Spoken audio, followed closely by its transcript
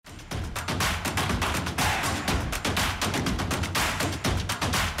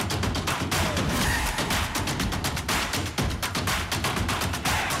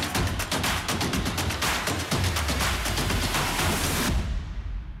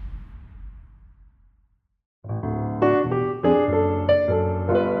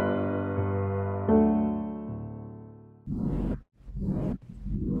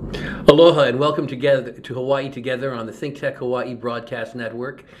Aloha and welcome together to Hawaii Together on the ThinkTech Hawaii Broadcast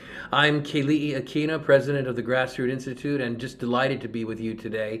Network. I'm Keli'i Akina, president of the Grassroots Institute, and just delighted to be with you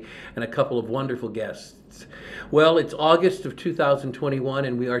today and a couple of wonderful guests. Well, it's August of 2021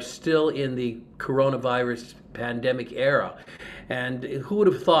 and we are still in the coronavirus pandemic era. And who would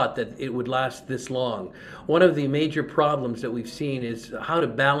have thought that it would last this long? One of the major problems that we've seen is how to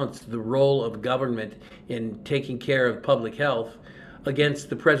balance the role of government in taking care of public health against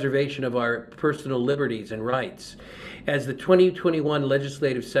the preservation of our personal liberties and rights. As the 2021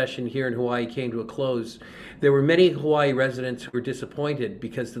 legislative session here in Hawaii came to a close, there were many Hawaii residents who were disappointed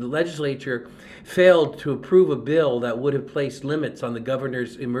because the legislature failed to approve a bill that would have placed limits on the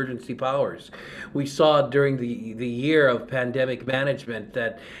governor's emergency powers. We saw during the year of pandemic management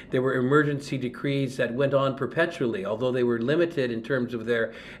that there were emergency decrees that went on perpetually, although they were limited in terms of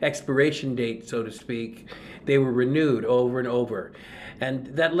their expiration date, so to speak. They were renewed over and over. And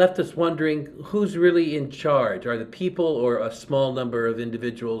that left us wondering who's really in charge? Are the people or a small number of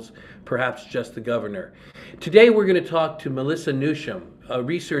individuals, perhaps just the governor? Today we're going to talk to Melissa Newsham, a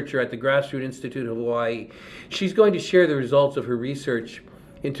researcher at the Grassroots Institute of Hawaii. She's going to share the results of her research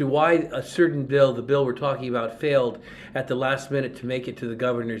into why a certain bill, the bill we're talking about, failed at the last minute to make it to the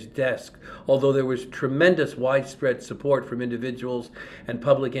governor's desk, although there was tremendous widespread support from individuals and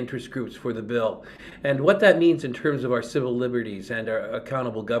public interest groups for the bill, and what that means in terms of our civil liberties and our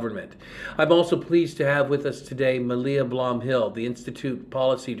accountable government. I'm also pleased to have with us today Malia Blom-Hill, the Institute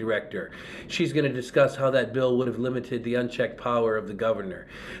Policy Director. She's going to discuss how that bill would have limited the unchecked power of the governor.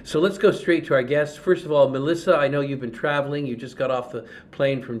 So let's go straight to our guests. First of all, Melissa, I know you've been traveling. You just got off the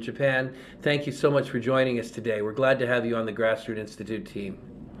plane from Japan. Thank you so much for joining us today. We're glad to have you on the Grassroots Institute team.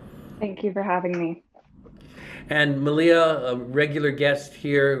 Thank you for having me. And Malia, a regular guest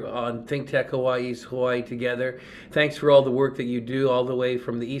here on ThinkTech Hawaii's Hawaii Together. Thanks for all the work that you do all the way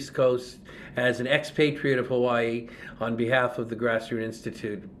from the East Coast as an expatriate of Hawaii on behalf of the Grassroots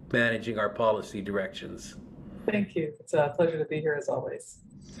Institute, managing our policy directions. Thank you. It's a pleasure to be here as always.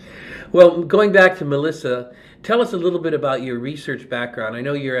 Well, going back to Melissa, tell us a little bit about your research background. I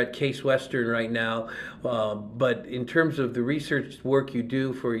know you're at Case Western right now, but in terms of the research work you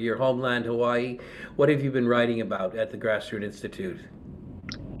do for your homeland, Hawaii, what have you been writing about at the Grassroots Institute?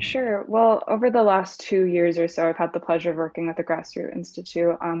 Sure. Well, over the last 2 years or so, I've had the pleasure of working at the Grassroots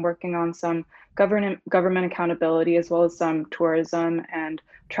Institute, working on some government accountability as well as some tourism and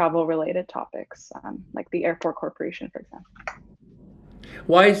travel related topics, like the Airport Corporation, for example.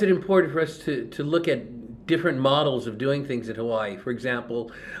 Why is it important for us to look at different models of doing things in Hawaii? For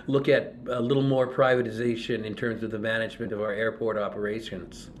example, look at a little more privatization in terms of the management of our airport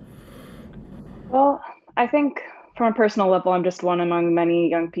operations. Well, I think from a personal level, I'm just one among many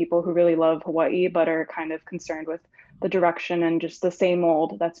young people who really love Hawaii, but are kind of concerned with the direction and just the same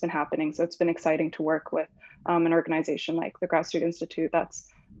old that's been happening. So it's been exciting to work with an organization like the Grassroots Institute that's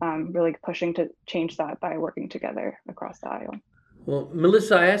really pushing to change that by working together across the aisle. Well,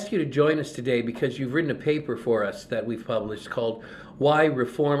 Melissa, I asked you to join us today because you've written a paper for us that we've published called Why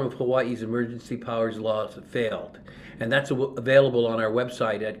Reform of Hawaii's Emergency Powers Laws Failed. And that's available on our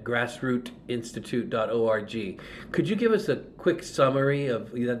website at grassrootsinstitute.org. Could you give us a quick summary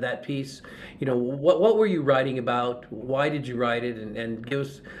of that piece? You know, what were you writing about? Why did you write it? And give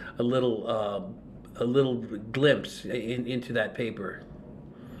us a little glimpse into that paper.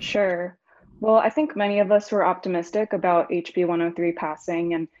 Sure. Well, I think many of us were optimistic about HB 103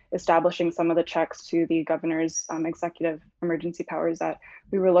 passing and establishing some of the checks to the governor's executive emergency powers that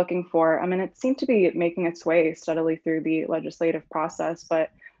we were looking for. I mean, it seemed to be making its way steadily through the legislative process, but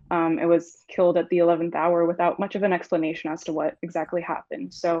it was killed at the 11th hour without much of an explanation as to what exactly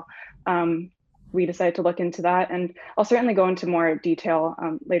happened. So we decided to look into that, and I'll certainly go into more detail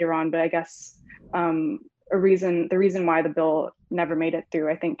later on, but I guess the reason why the bill never made it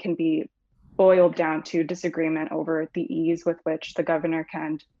through, I think, can be boiled down to disagreement over the ease with which the governor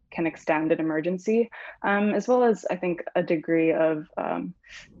can extend an emergency, as well as, I think, a degree of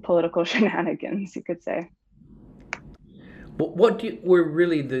political shenanigans, you could say. What were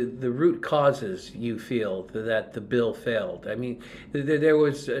really the root causes you feel that the bill failed? I mean, there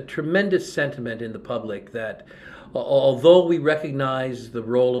was a tremendous sentiment in the public that although we recognize the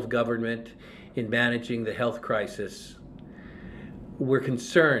role of government in managing the health crisis, we're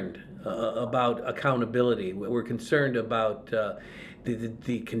concerned about accountability. We're concerned about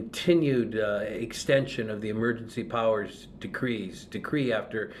the continued extension of the emergency powers decree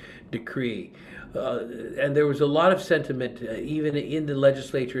after decree. And there was a lot of sentiment, even in the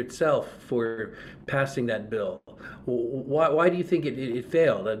legislature itself, for passing that bill. Why do you think it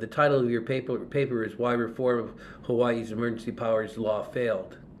failed? The title of your paper is Why Reform of Hawaii's Emergency Powers Law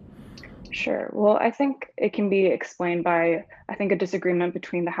Failed. Sure. Well, I think it can be explained by, I think, a disagreement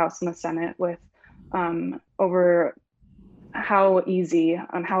between the House and the Senate with over how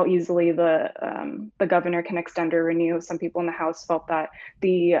easily the governor can extend or renew. Some people in the House felt that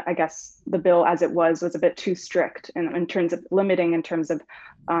I guess the bill as it was a bit too strict in terms of limiting in terms of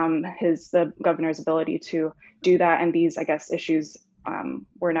the governor's ability to do that, and these, I guess, issues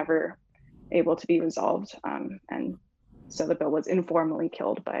were never able to be resolved, and so the bill was informally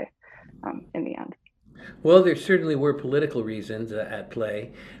killed by in the end. Well, there certainly were political reasons at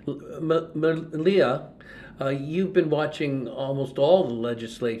play. Leah, you've been watching almost all the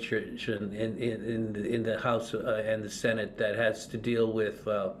legislation in the House and the Senate that has to deal with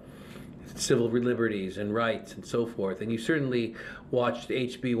civil liberties and rights and so forth. And you certainly watched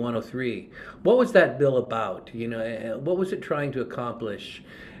HB 103. What was that bill about? What was it trying to accomplish?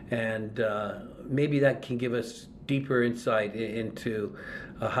 And maybe that can give us deeper insight into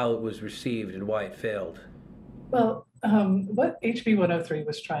how it was received and why it failed. Well, what HB 103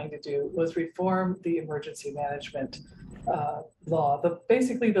 was trying to do was reform the emergency management law,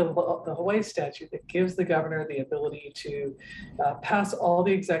 basically the Hawaii statute that gives the governor the ability to pass all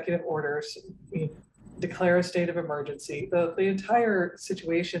the executive orders, declare a state of emergency. The entire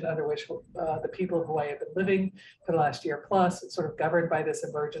situation under which the people of Hawaii have been living for the last year plus, it's sort of governed by this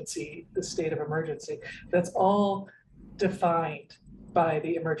emergency, the state of emergency. That's all defined by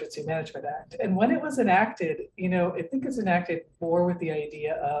the Emergency Management Act. And when it was enacted, I think it's enacted more with the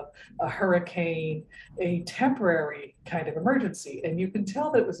idea of a hurricane, a temporary kind of emergency. And you can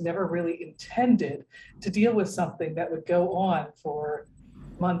tell that it was never really intended to deal with something that would go on for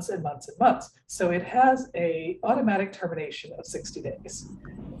months and months and months. So it has a automatic termination of 60 days.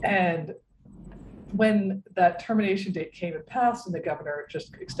 And when that termination date came and passed and the governor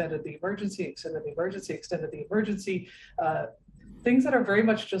just extended the emergency, extended the emergency, things that are very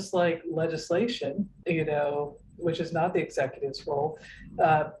much just like legislation, which is not the executive's role,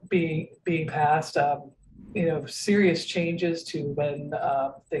 being passed, serious changes to when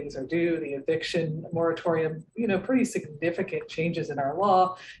things are due, the eviction moratorium, pretty significant changes in our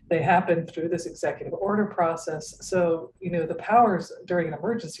law. They happen through this executive order process. So, the powers during an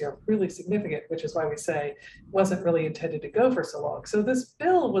emergency are really significant, which is why we say it wasn't really intended to go for so long. So this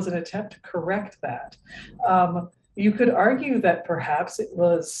bill was an attempt to correct that. You could argue that perhaps it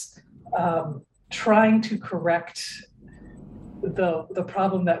was trying to correct the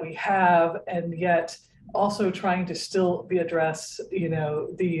problem that we have, and yet also trying to still address,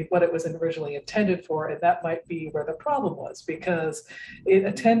 what it was originally intended for, and that might be where the problem was, because it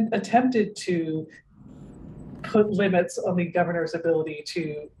attempted to put limits on the governor's ability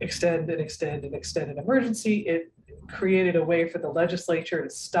to extend an emergency. It created a way for the legislature to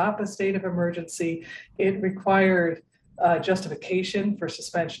stop a state of emergency. It required justification for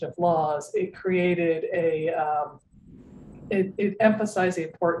suspension of laws. It created it emphasized the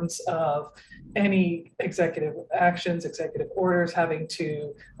importance of any executive actions, executive orders having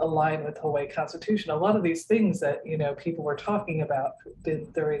to align with Hawaii Constitution. A lot of these things that people were talking about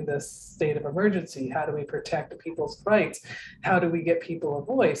during this state of emergency. How do we protect people's rights? How do we get people a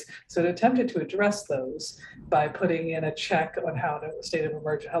voice? So it attempted to address those by putting in a check on how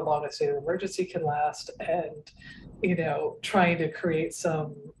long a state of emergency can last, and trying to create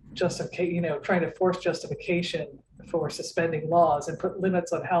some justification, trying to force justification for suspending laws and put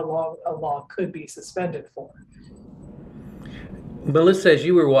limits on how long a law could be suspended for. Melissa, as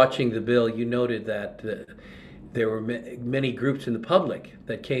you were watching the bill, you noted that there were many groups in the public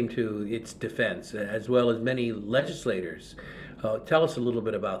that came to its defense, as well as many legislators. Tell us a little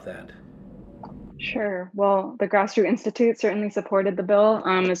bit about that. Sure. Well, the Grassroots Institute certainly supported the bill,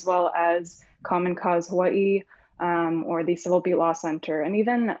 as well as Common Cause Hawaii, or the Civil Beat Law Center, and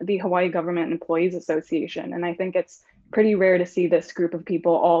even the Hawaii Government Employees Association. And I think it's pretty rare to see this group of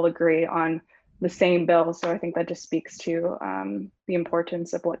people all agree on the same bill. So I think that just speaks to the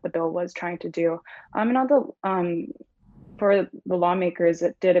importance of what the bill was trying to do. For the lawmakers,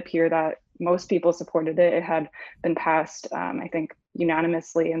 it did appear that most people supported it. It had been passed, I think,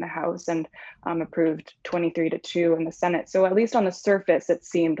 unanimously in the House, and approved 23-2 in the Senate. So at least on the surface, it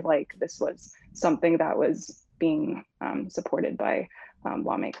seemed like this was something that was being supported by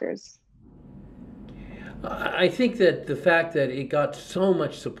lawmakers. I think that the fact that it got so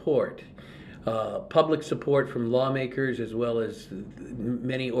much support, public support from lawmakers as well as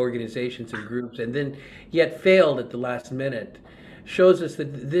many organizations and groups, and then yet failed at the last minute, shows us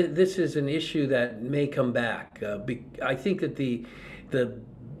that this is an issue that may come back. I think that the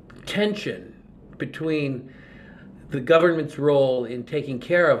tension between the government's role in taking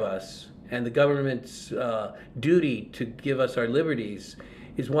care of us and the government's duty to give us our liberties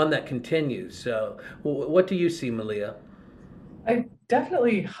is one that continues. So, what do you see, Malia? I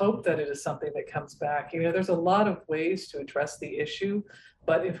definitely hope that it is something that comes back. There's a lot of ways to address the issue,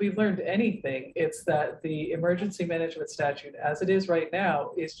 but if we've learned anything, it's that the emergency management statute, as it is right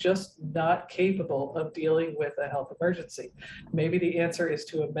now, is just not capable of dealing with a health emergency. Maybe the answer is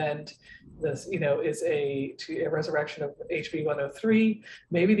to amend this, is to a resurrection of HB 103.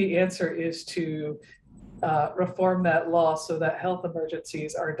 Maybe the answer is to reform that law so that health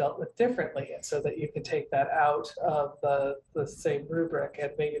emergencies are dealt with differently, and so that you can take that out of the same rubric,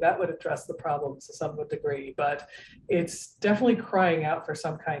 and maybe that would address the problems to some degree, but it's definitely crying out for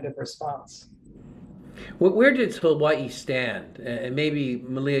some kind of response. Where does Hawaii stand? And maybe,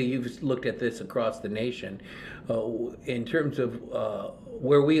 Malia, you've looked at this across the nation in terms of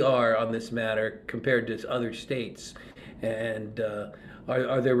where we are on this matter compared to other states. And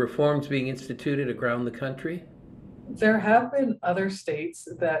are there reforms being instituted around the country? There have been other states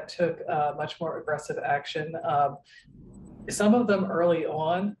that took much more aggressive action. Some of them early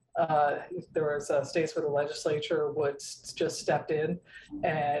on. There was states where the legislature would just stepped in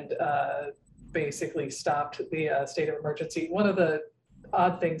and basically stopped the state of emergency. One of the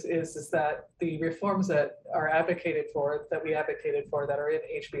odd things is that the reforms that are advocated for, that we advocated for, that are in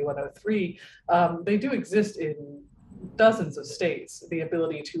HB 103, they do exist in dozens of states. The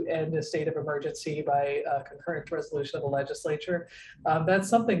ability to end a state of emergency by concurrent resolution of the legislature, that's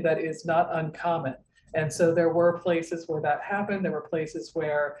something that is not uncommon. And so there were places where that happened. There were places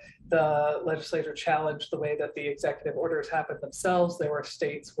where the legislature challenged the way that the executive orders happened themselves. There were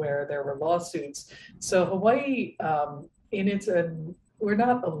states where there were lawsuits. So Hawaii, we're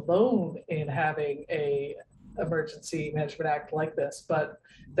not alone in having a emergency management act like this, but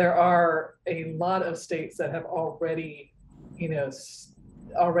there are a lot of states that have already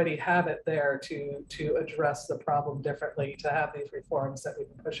have it there to address the problem differently, to have these reforms that we've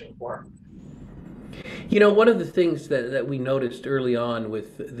been pushing for. One of the things that we noticed early on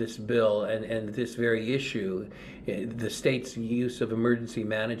with this bill and this very issue, the state's use of emergency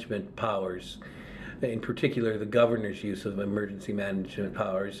management powers, in particular the governor's use of emergency management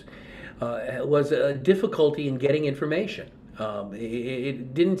powers, was a difficulty in getting information.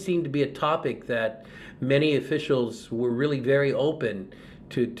 It didn't seem to be a topic that many officials were really very open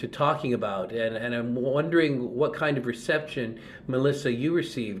to talking about. And I'm wondering what kind of reception, Melissa, you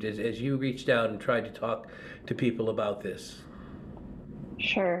received as you reached out and tried to talk to people about this.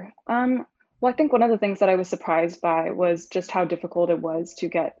 Sure. Well, I think one of the things that I was surprised by was just how difficult it was to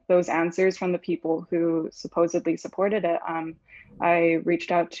get those answers from the people who supposedly supported it. I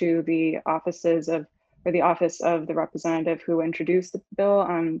reached out to the office of the representative who introduced the bill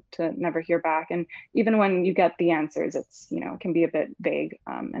to never hear back. And even when you get the answers, it can be a bit vague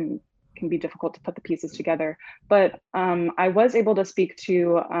and can be difficult to put the pieces together. But I was able to speak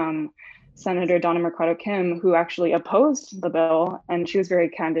to Senator Donna Mercado Kim, who actually opposed the bill, and she was very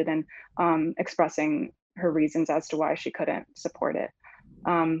candid in expressing her reasons as to why she couldn't support it.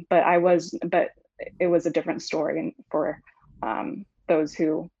 But it was a different story for those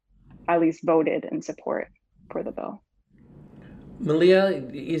who at least voted in support for the bill. Malia,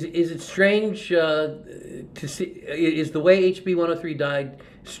 is it strange to see? Is the way HB 103 died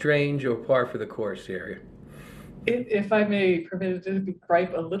strange or par for the course here? If I may permit it to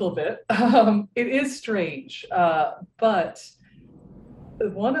gripe a little bit, it is strange, but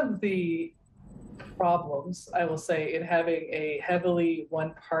one of the problems, I will say, in having a heavily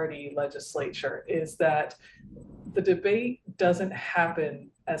one-party legislature is that the debate doesn't happen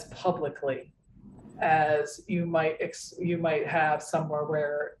as publicly as you might have somewhere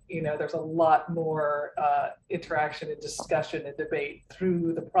where there's a lot more interaction and discussion and debate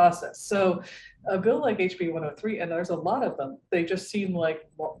through the process. So a bill like HB 103, and there's a lot of them, they just seem like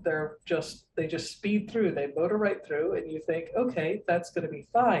they just speed through, they motor right through, and you think, okay, that's going to be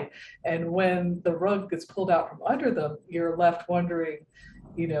fine. And when the rug gets pulled out from under them, you're left wondering,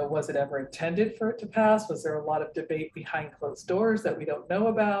 was it ever intended for it to pass? Was there a lot of debate behind closed doors that we don't know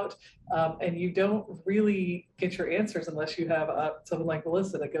about? And you don't really get your answers unless you have someone like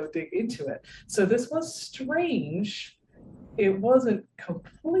Melissa to go dig into it. So this was strange. It wasn't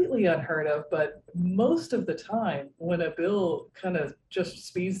completely unheard of, but most of the time when a bill kind of just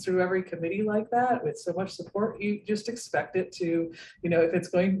speeds through every committee like that with so much support, you just expect it to, if it's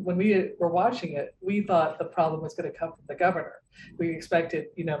going, when we were watching it, we thought the problem was going to come from the governor. We expected,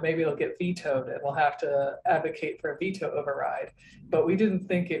 maybe it'll get vetoed and we'll have to advocate for a veto override, but we didn't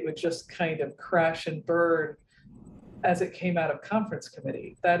think it would just kind of crash and burn as it came out of conference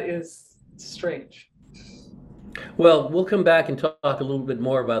committee. That is strange. Well, we'll come back and talk a little bit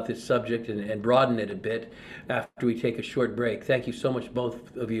more about this subject and broaden it a bit after we take a short break. Thank you so much,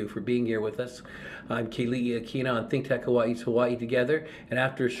 both of you, for being here with us. I'm Keli'i Akina on Think Tech Hawaii's Hawaii Together, and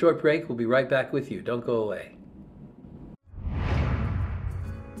after a short break, we'll be right back with you. Don't go away.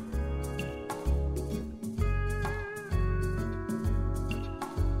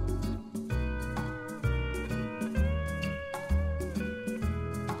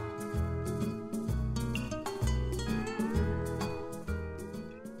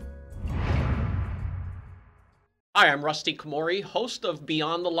 Hi, I'm Rusty Komori, host of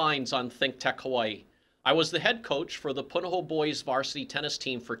Beyond the Lines on Think Tech Hawaii. I was the head coach for the Punahou boys varsity tennis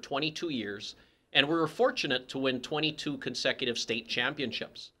team for 22 years, and we were fortunate to win 22 consecutive state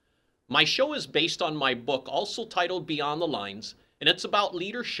championships. My show is based on my book, also titled Beyond the Lines, and it's about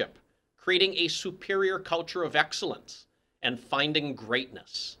leadership, creating a superior culture of excellence, and finding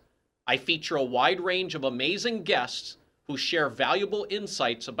greatness. I feature a wide range of amazing guests who share valuable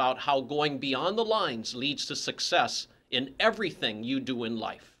insights about how going beyond the lines leads to success in everything you do in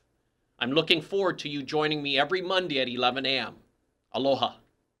life. I'm looking forward to you joining me every Monday at 11 a.m. Aloha.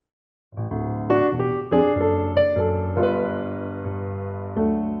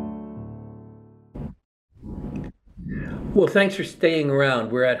 Well, thanks for staying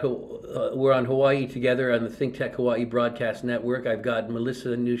around. We're on Hawaii Together on the Think Tech Hawaii Broadcast Network. I've got Melissa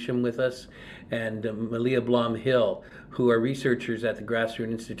Newsham with us and Malia Blom Hill, who are researchers at the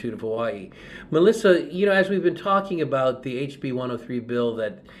Grassroots Institute of Hawaii. Melissa, as we've been talking about the HB 103 bill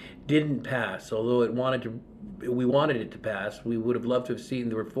that didn't pass, although we wanted it to pass, we would have loved to have seen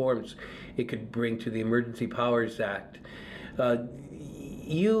the reforms it could bring to the Emergency Powers Act.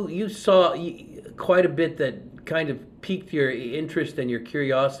 You saw quite a bit that kind of piqued your interest and your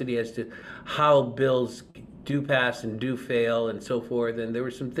curiosity as to how bills do pass and do fail and so forth. And there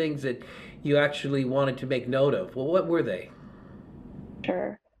were some things that you actually wanted to make note of. Well, what were they?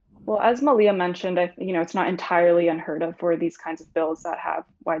 Sure. Well, as Malia mentioned, it's not entirely unheard of for these kinds of bills that have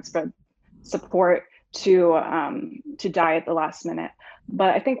widespread support to die at the last minute.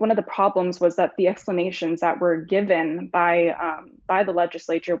 But I think one of the problems was that the explanations that were given by the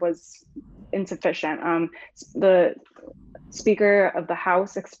legislature was insufficient. The Speaker of the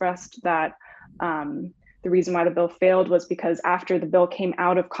House expressed that the reason why the bill failed was because after the bill came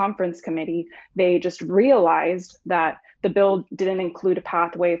out of conference committee, they just realized that the bill didn't include a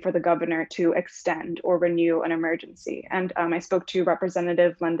pathway for the governor to extend or renew an emergency. And I spoke to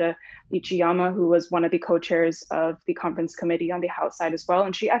Representative Linda Ichiyama, who was one of the co-chairs of the conference committee on the House side as well.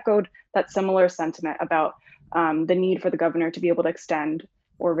 And she echoed that similar sentiment about the need for the governor to be able to extend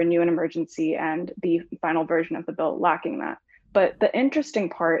or renew an emergency, and the final version of the bill lacking that. But the interesting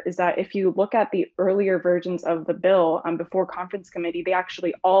part is that if you look at the earlier versions of the bill before conference committee, they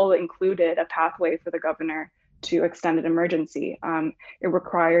actually all included a pathway for the governor to extend an emergency. It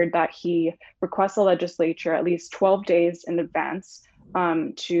required that he request the legislature at least 12 days in advance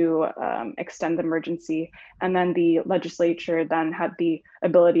to extend the emergency. And then the legislature then had the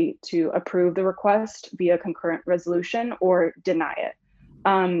ability to approve the request via concurrent resolution or deny it.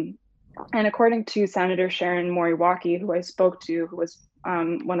 And according to Senator Sharon Moriwaki, who I spoke to, who was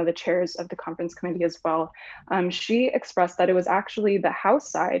one of the chairs of the conference committee as well, she expressed that it was actually the House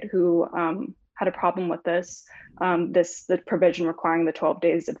side who had a problem with the provision requiring the 12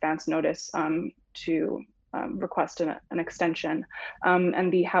 days advance notice to request an extension.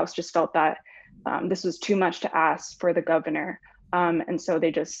 And the House just felt that this was too much to ask for the governor. And so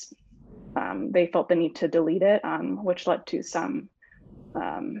they felt the need to delete it, which led to some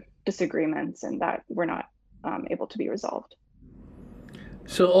disagreements and that were not able to be resolved.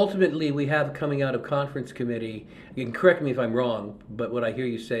 So ultimately, we have coming out of conference committee, you can correct me if I'm wrong, but what I hear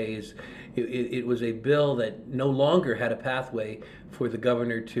you say is it was a bill that no longer had a pathway for the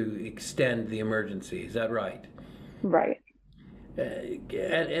governor to extend the emergency. Is that right? Right.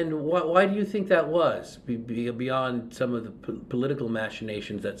 And why do you think that was, beyond some of the political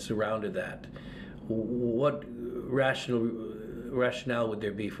machinations that surrounded that? What rationale would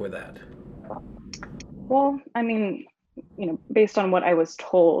there be for that? Well, I mean, based on what I was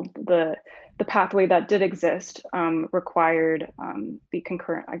told, the pathway that did exist required the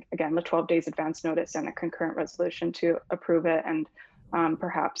concurrent, again, the 12 days advance notice and a concurrent resolution to approve it. And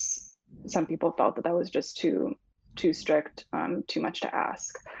perhaps some people felt that was just too strict, too much to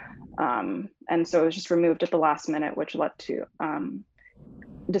ask. And so it was just removed at the last minute, which led to,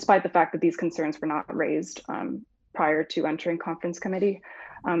 despite the fact that these concerns were not raised prior to entering conference committee.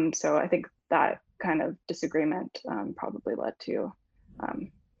 So I think that kind of disagreement probably led to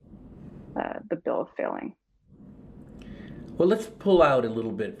the bill failing. Well, let's pull out a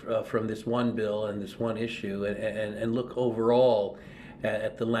little bit from this one bill and this one issue and look overall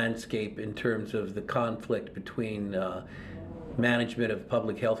at the landscape in terms of the conflict between management of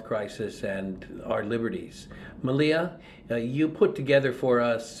public health crisis and our liberties. Malia, you put together for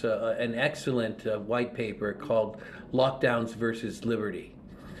us an excellent white paper called Lockdowns versus Liberty.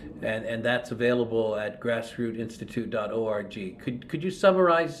 And that's available at grassrootinstitute.org. Could you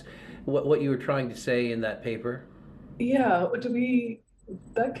summarize what you were trying to say in that paper? Yeah,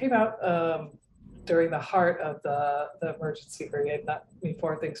 that came out during the heart of the emergency period, not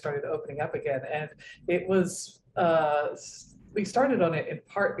before things started opening up again. And it was, we started on it in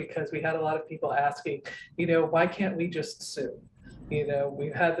part because we had a lot of people asking, why can't we just sue?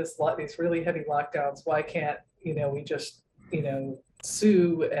 We've had these really heavy lockdowns. Why can't, we just,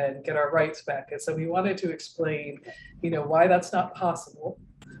 sue and get our rights back? And so we wanted to explain, why that's not possible.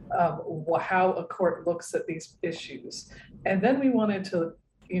 How a court looks at these issues. And then we wanted to,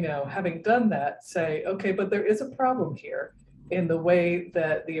 having done that, say, okay, but there is a problem here in the way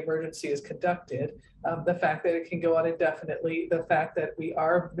that the emergency is conducted, the fact that it can go on indefinitely, the fact that we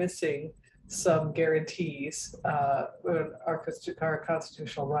are missing some guarantees, our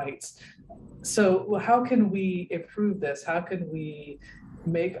constitutional rights. So how can we improve this? How can we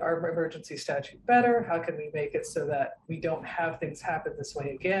make our emergency statute better? How can we make it so that we don't have things happen this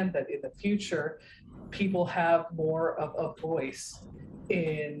way again, that in the future, people have more of a voice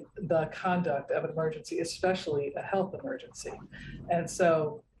in the conduct of an emergency, especially a health emergency? And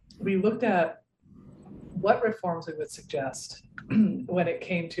so we looked at what reforms we would suggest when it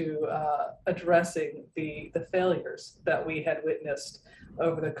came to addressing the failures that we had witnessed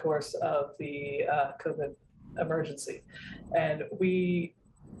over the course of the COVID emergency. And we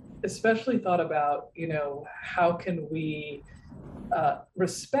especially thought about, how can we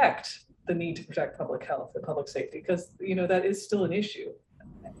respect the need to protect public health and public safety, because, that is still an issue,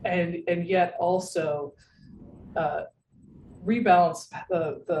 and yet also rebalance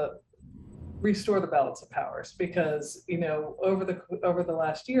restore the balance of powers, because over the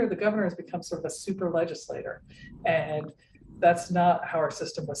last year the governor has become sort of a super legislator, and that's not how our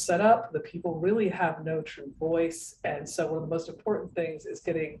system was set up. The people really have no true voice, and so one of the most important things is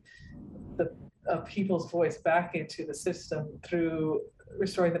getting the people's voice back into the system through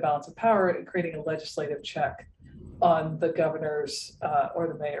restoring the balance of power and creating a legislative check on the governor's or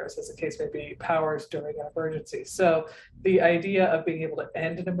the mayor's, as the case may be, powers during an emergency. So the idea of being able to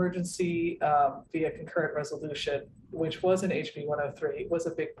end an emergency via concurrent resolution, which was in HB 103, was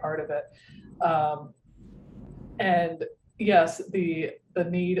a big part of it. And yes, the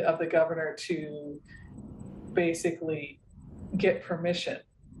need of the governor to basically get permission,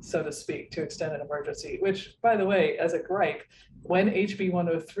 so to speak, to extend an emergency, which, by the way, as a gripe, when HB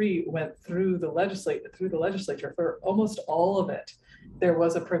 103 went through the legislature, for almost all of it, there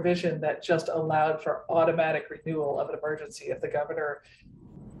was a provision that just allowed for automatic renewal of an emergency if the governor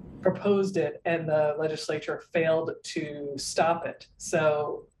proposed it and the legislature failed to stop it.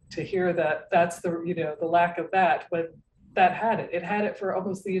 So to hear that that's the lack of that, when that had it for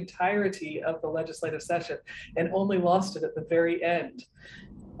almost the entirety of the legislative session and only lost it at the very end.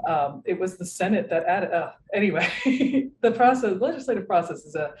 It was the Senate that added, anyway, the legislative process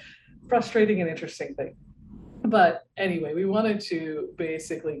is a frustrating and interesting thing. But anyway, we wanted to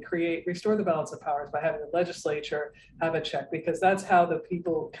basically restore the balance of powers by having the legislature have a check, because that's how the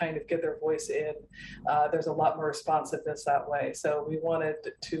people kind of get their voice in. There's a lot more responsiveness that way. So we wanted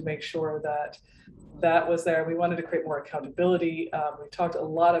to make sure that that was there. We wanted to create more accountability. We talked a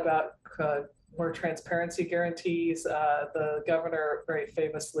lot about more transparency guarantees. The governor very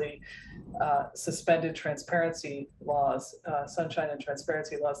famously suspended transparency laws, sunshine and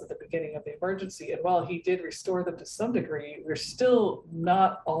transparency laws at the beginning of the emergency. And while he did restore them to some degree, we're still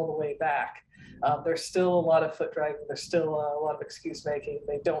not all the way back. There's still a lot of foot dragging. There's still a lot of excuse making.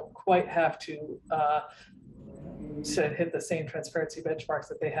 They don't quite have to hit the same transparency benchmarks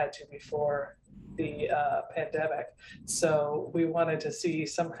that they had to before the pandemic. So we wanted to see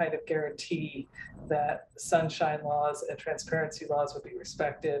some kind of guarantee that sunshine laws and transparency laws would be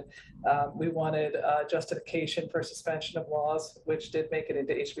respected. We wanted justification for suspension of laws, which did make it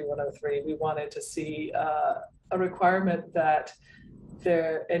into HB 103. We wanted to see a requirement that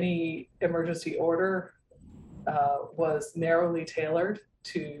any emergency order was narrowly tailored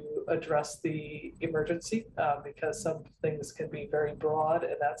to address the emergency, because some things can be very broad,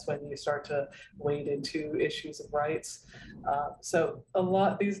 and that's when you start to wade into issues of rights. So a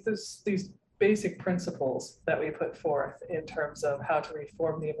lot these basic principles that we put forth in terms of how to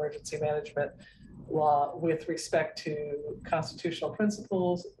reform the emergency management law with respect to constitutional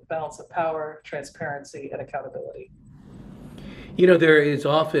principles, balance of power, transparency, and accountability. You know, there is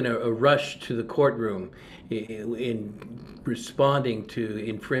often a rush to the courtroom in responding to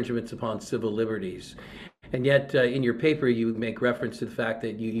infringements upon civil liberties. And yet, in your paper, you make reference to the fact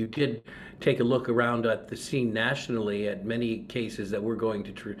that you did take a look around at the scene nationally at many cases that were going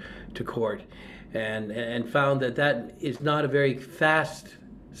to court, and found that that is not a very fast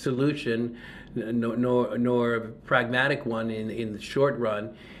solution, nor a pragmatic one in the short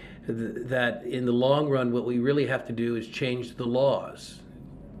run. That in the long run, what we really have to do is change the laws.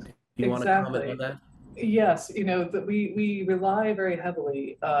 You want to comment on Exactly. that? Yes, that we rely very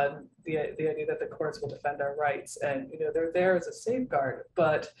heavily on the idea that the courts will defend our rights, and they're there as a safeguard.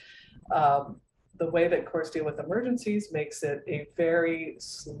 But the way that courts deal with emergencies makes it a very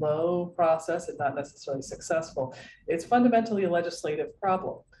slow process and not necessarily successful. It's fundamentally a legislative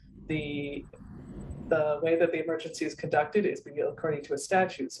problem. The the way that the emergency is conducted is according to a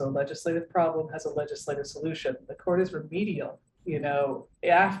statute. So a legislative problem has a legislative solution. The court is remedial.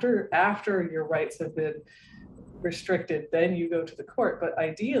 After your rights have been restricted, then you go to the court. But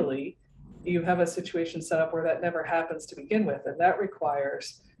ideally, you have a situation set up where that never happens to begin with, and that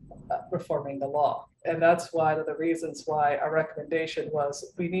requires reforming the law. And that's one of the reasons why our recommendation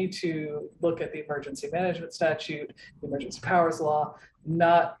was we need to look at the emergency management statute, the emergency powers law,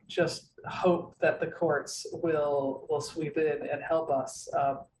 not just hope that the courts will sweep in and help us.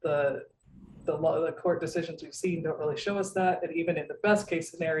 The court decisions we've seen don't really show us that. And even in the best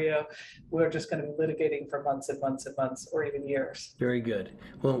case scenario, we're just going to be litigating for months and months and months, or even years. Very good.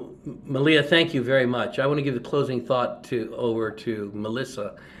 Well, Malia, thank you very much. I want to give the closing thought over to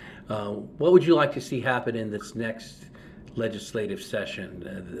Melissa. What would you like to see happen in this next legislative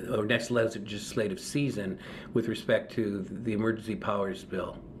session or next legislative season with respect to the Emergency Powers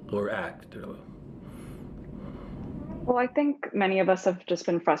Bill or Act? Well, I think many of us have just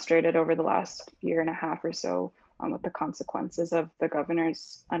been frustrated over the last year and a half or so with the consequences of the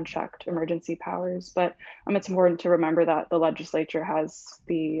governor's unchecked emergency powers. But it's important to remember that the legislature has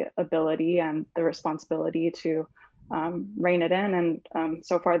the ability and the responsibility to rein it in. And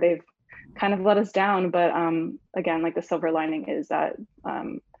so far they've kind of let us down. But again, like the silver lining is that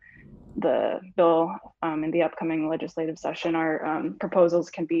the bill in the upcoming legislative session, our proposals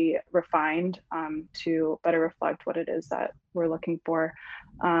can be refined to better reflect what it is that we're looking for.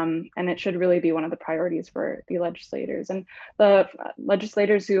 And it should really be one of the priorities for the legislators. And the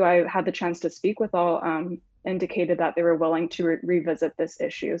legislators who I had the chance to speak with all indicated that they were willing to revisit this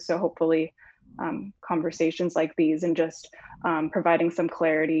issue. So hopefully conversations like these and just providing some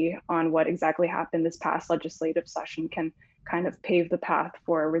clarity on what exactly happened this past legislative session can kind of pave the path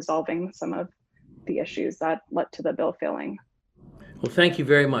for resolving some of the issues that led to the bill failing. Well, thank you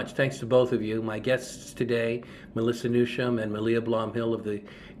very much. Thanks to both of you. My guests today, Melissa Newsham and Malia Blomhill of the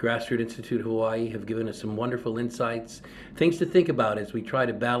Grassroot Institute Hawaii, have given us some wonderful insights, things to think about as we try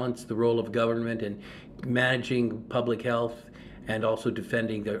to balance the role of government in managing public health and also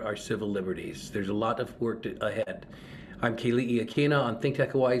defending our civil liberties. There's a lot of work ahead. I'm Keli'i Akina on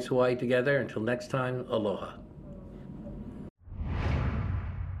ThinkTech Hawaii's Hawaii Together. Until next time, aloha.